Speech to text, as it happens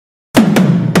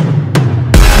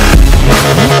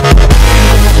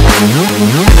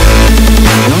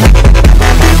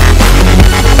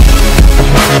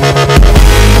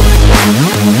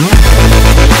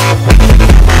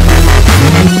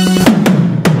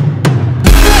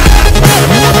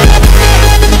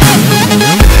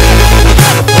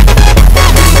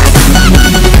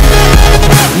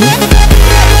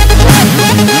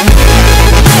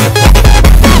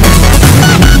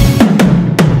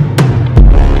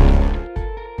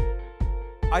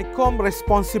iKOM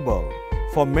responsible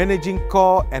for managing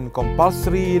core and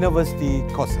compulsory university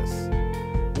courses.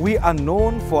 We are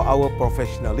known for our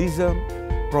professionalism,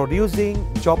 producing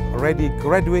job-ready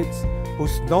graduates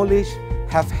whose knowledge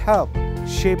have helped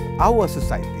shape our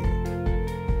society.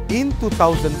 In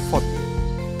 2014,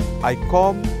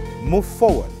 iKOM moved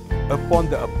forward upon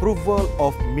the approval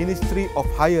of Ministry of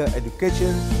Higher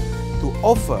Education to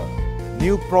offer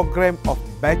new program of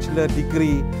Bachelor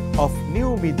Degree of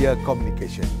New Media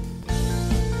Communication.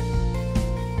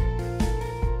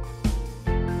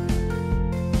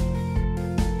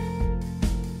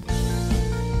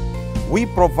 We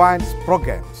provide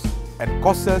programs and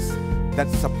courses that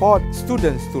support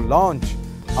students to launch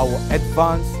or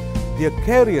advance their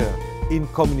career in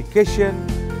communication,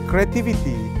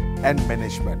 creativity, and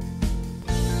management.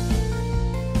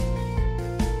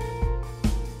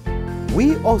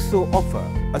 We also offer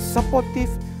a supportive,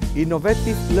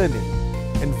 innovative learning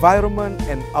environment,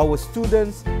 and our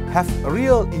students have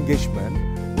real engagement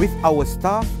with our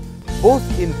staff both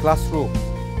in classrooms,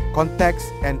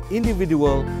 context, and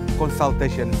individual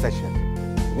consultation sessions.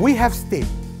 We have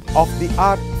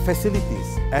state-of-the-art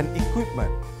facilities and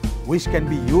equipment which can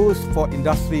be used for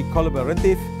industry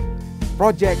collaborative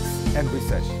projects and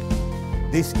research.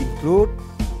 These include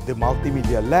the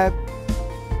multimedia lab,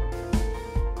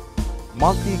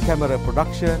 multi-camera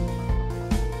production,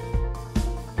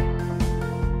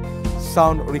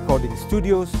 sound recording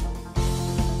studios,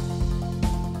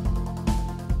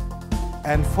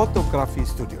 and photography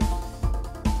studios.